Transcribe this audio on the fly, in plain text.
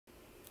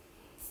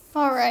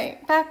All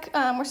right, back,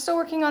 we're still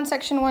working on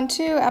section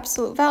 1.2,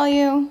 absolute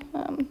value.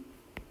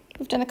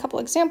 We've done a couple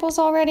examples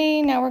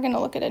already. Now we're going to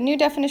look at a new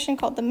definition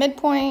called the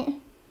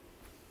midpoint.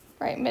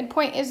 Right,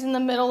 midpoint is in the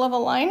middle of a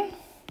line.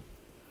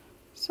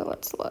 So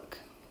let's look.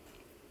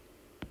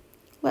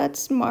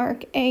 Let's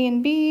mark A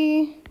and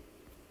B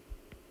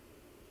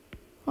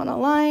on a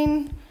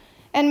line.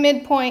 And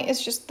midpoint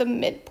is just the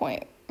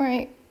midpoint,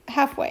 right?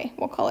 Halfway,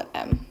 we'll call it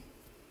M.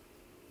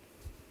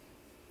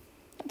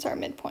 That's our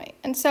midpoint.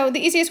 And so the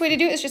easiest way to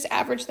do it is just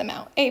average them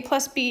out. A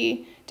plus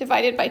B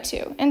divided by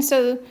 2. And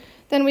so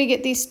then we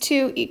get these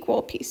two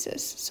equal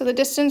pieces. So the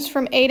distance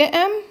from A to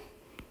M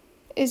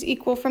is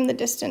equal from the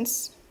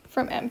distance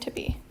from M to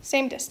B.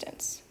 Same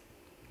distance.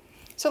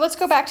 So let's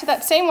go back to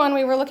that same one.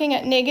 We were looking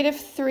at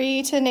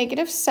 -3 to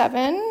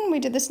 -7. We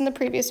did this in the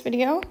previous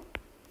video.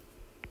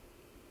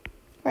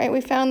 Right,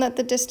 we found that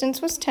the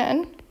distance was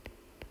 10.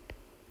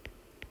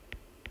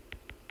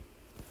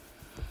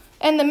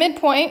 And the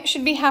midpoint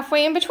should be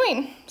halfway in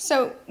between.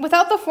 So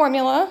without the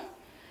formula,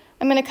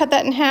 I'm going to cut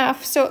that in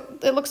half. So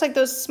it looks like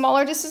those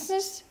smaller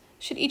distances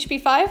should each be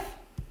 5.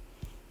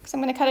 So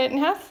I'm going to cut it in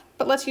half,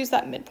 but let's use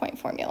that midpoint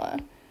formula.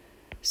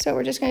 So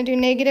we're just going to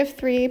do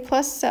 -3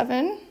 plus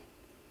 7.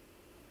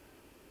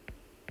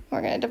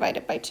 We're going to divide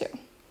it by 2.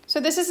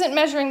 So this isn't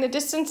measuring the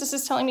distance, this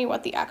is telling me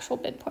what the actual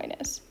midpoint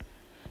is.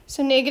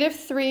 So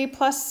 -3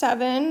 plus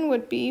 7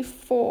 would be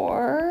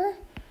 4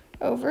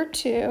 over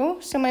 2.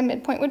 So my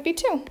midpoint would be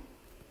 2.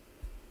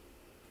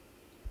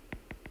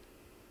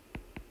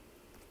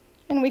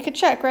 And we could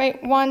check,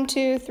 right? 1,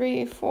 2,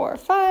 3, 4,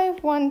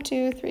 5. 1,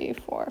 2, 3,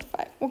 4,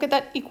 5. We'll get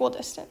that equal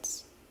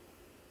distance.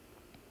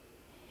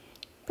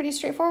 Pretty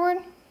straightforward,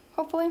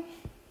 hopefully.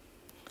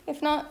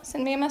 If not,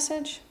 send me a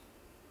message.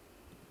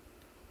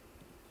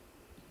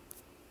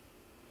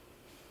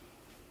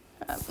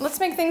 Let's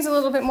make things a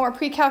little bit more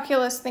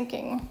pre-calculus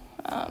thinking,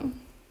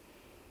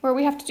 where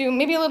we have to do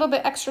maybe a little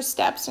bit extra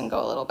steps and go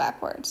a little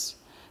backwards.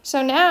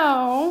 So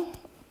now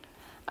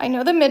I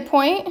know the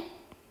midpoint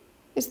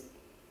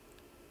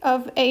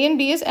of A and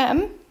B is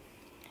M.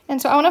 And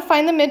so I want to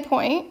find the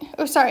midpoint.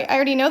 Oh, sorry, I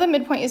already know the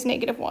midpoint is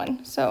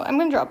 -1. So I'm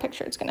going to draw a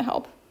picture. It's going to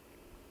help.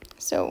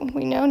 So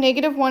we know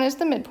 -1 is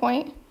the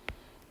midpoint.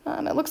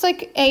 It looks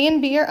like A and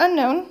B are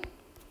unknown.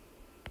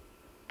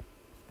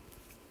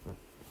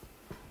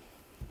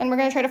 And we're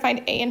going to try to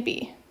find A and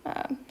B.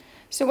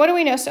 So what do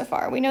we know so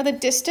far? We know the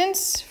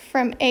distance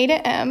from A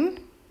to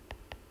M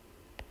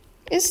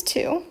is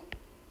 2.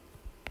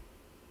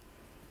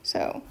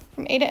 So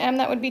from A to M,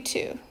 that would be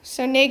 2.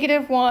 So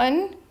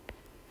 -1,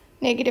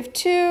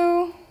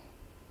 -2,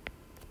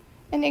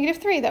 and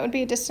 -3, that would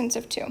be a distance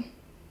of 2.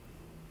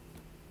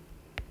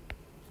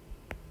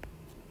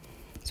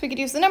 So we could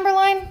use the number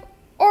line,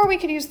 or we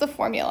could use the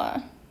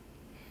formula,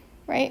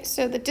 right?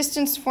 So the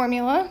distance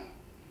formula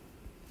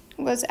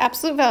was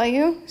absolute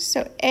value,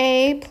 so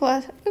A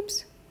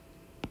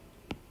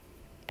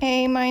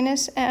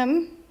minus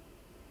M,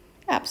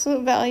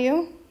 absolute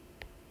value.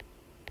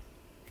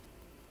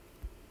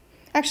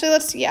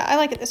 Actually, I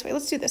like it this way.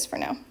 Let's do this for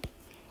now.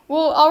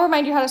 I'll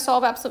remind you how to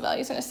solve absolute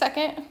values in a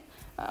second.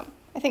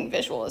 I think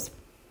visual is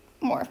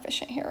more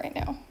efficient here right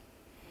now.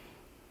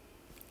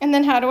 And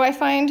then how do I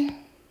find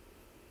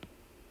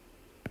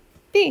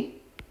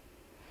B?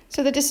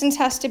 So the distance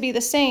has to be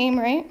the same,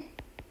 right?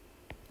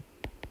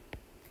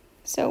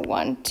 So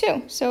 1,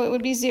 2. So it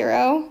would be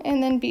 0,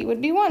 and then B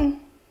would be 1.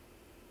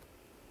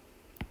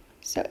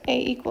 So A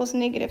equals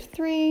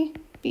 -3,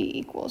 B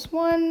equals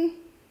 1.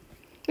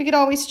 We could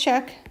always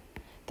check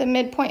the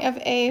midpoint of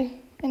A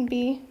and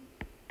B.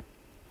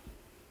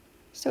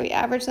 So we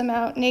average them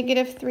out,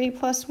 -3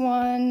 plus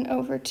 1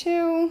 over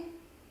 2,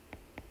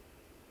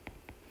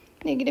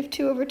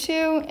 -2 over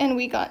 2, and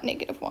we got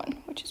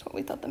 -1, which is what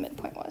we thought the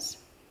midpoint was.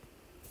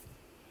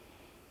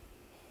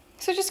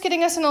 So just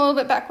getting us in a little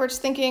bit backwards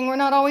thinking. We're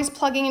not always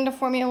plugging into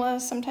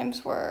formulas.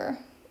 Sometimes we're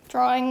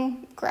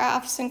drawing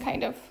graphs and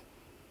kind of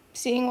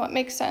seeing what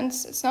makes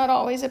sense. It's not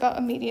always about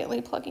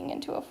immediately plugging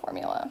into a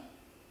formula.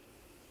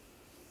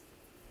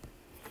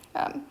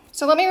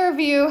 So let me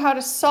review how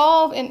to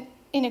solve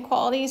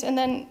inequalities, and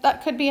then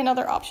that could be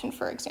another option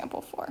for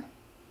example 4.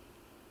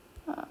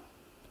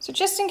 So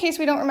just in case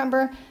we don't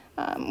remember,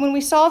 when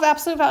we solve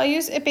absolute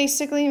values, it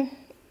basically,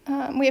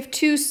 we have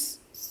two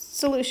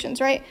solutions,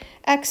 right?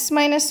 X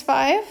minus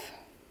 5,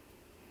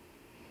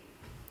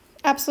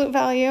 absolute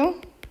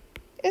value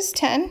is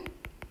 10.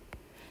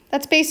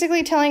 That's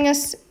basically telling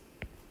us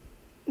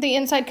the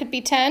inside could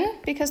be 10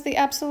 because the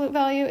absolute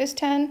value is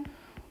 10,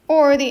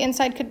 or the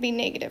inside could be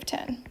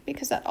 -10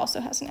 because that also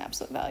has an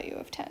absolute value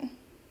of 10.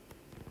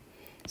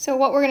 So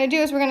what we're going to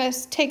do is we're going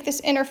to take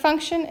this inner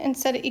function and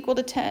set it equal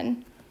to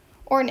 10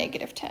 or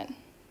 -10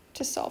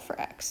 to solve for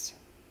x.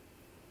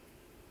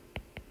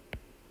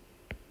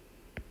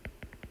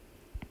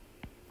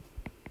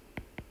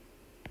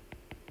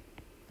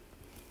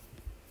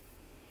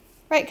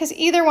 Right, because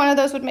either one of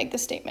those would make the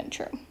statement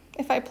true.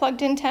 If I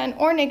plugged in 10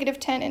 or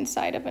 -10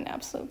 inside of an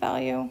absolute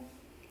value,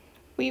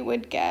 we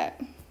would get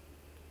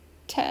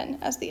 10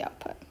 as the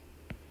output.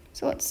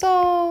 So let's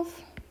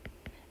solve.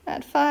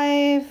 add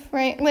 5,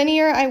 right?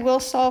 Linear I will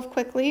solve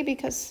quickly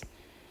because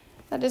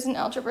that is an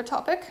algebra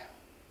topic.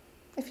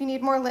 If you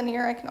need more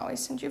linear, I can always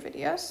send you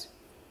videos.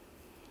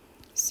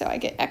 So I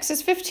get x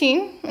is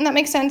 15, and that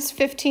makes sense.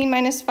 15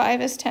 minus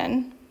 5 is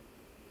 10.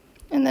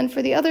 And then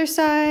for the other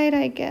side,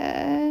 I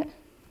get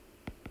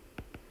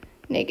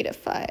negative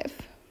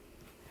 5.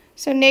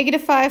 So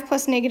negative 5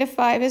 plus negative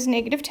 5 is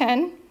negative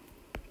 10.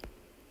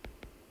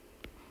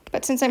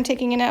 But since I'm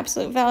taking an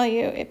absolute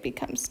value, it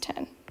becomes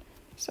 10.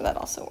 So that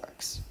also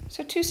works.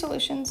 So 2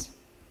 solutions.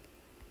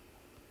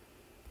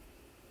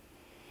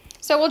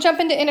 So we'll jump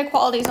into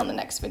inequalities on the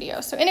next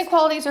video. So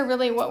inequalities are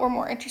really what we're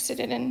more interested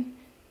in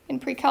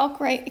pre-calc,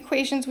 right?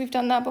 Equations, we've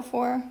done that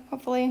before,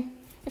 hopefully.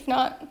 If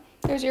not,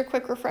 there's your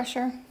quick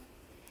refresher.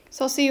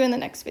 So I'll see you in the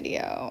next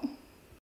video.